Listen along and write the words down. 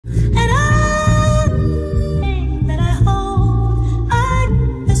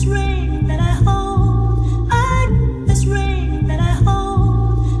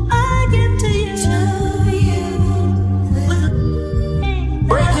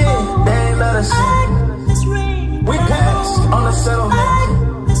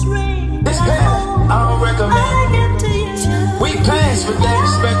settlement. This path, I don't recommend. We pass what they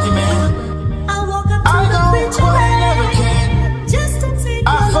expect you, man. I go where they never can. I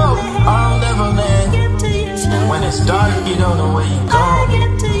float on Neverland. When it's dark, you don't know where you go.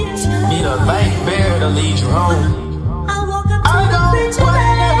 Need a light bearer to lead you home. I go where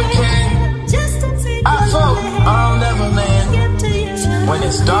they never can. I float on Neverland. When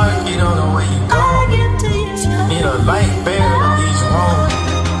it's dark, you don't know where you go. Need a light bearer to lead you home.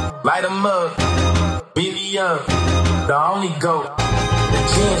 Light 'em up, BB up, the only GOAT, the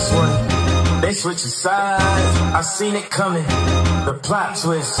genius one. They switching sides, I seen it coming. The plot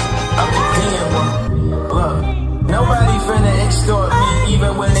twist, I'm the damn one. Look, nobody finna extort me,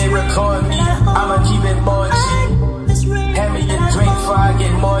 even when they record me. I'ma keep it more cheap. Hand me a drink before I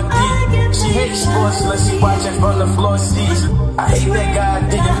get more deep. She hates sports unless she watching from the floor seats. I hate that God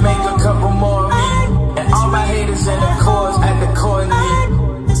didn't make a couple more of me. And all my haters in the chorus at the core of me.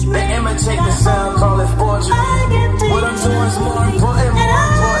 They imitate the sound, call it forgery. What I'm doing is more importantly.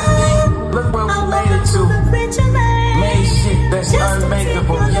 Look where we made it to. Made shit that's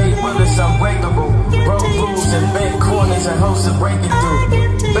unmakeable. Yay, well it's unbreakable. Broke rules and bent corners and hopes of breaking through.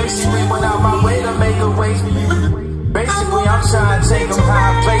 Basically went out my way to make a way for you. Basically I'm trying to take them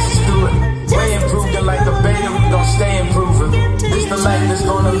high places through it. Way improved it like a beta, we gon' stay improving. This the light that's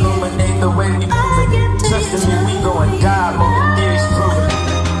gonna illuminate the way we moving. Trusting me, we gon' die, but the theory's proven.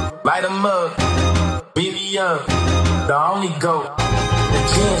 Light 'em up, BB up, the only GOAT, the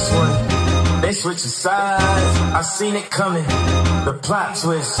genius one. They switching sides, I seen it coming. The plot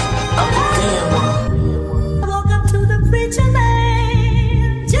twist, I'm the damn one. Welcome to the preacher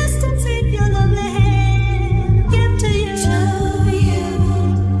man, just to take your lovely hand. Give to you,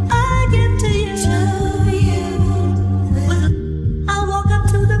 I give to you. I walk up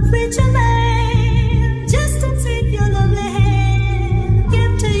to the preacher man.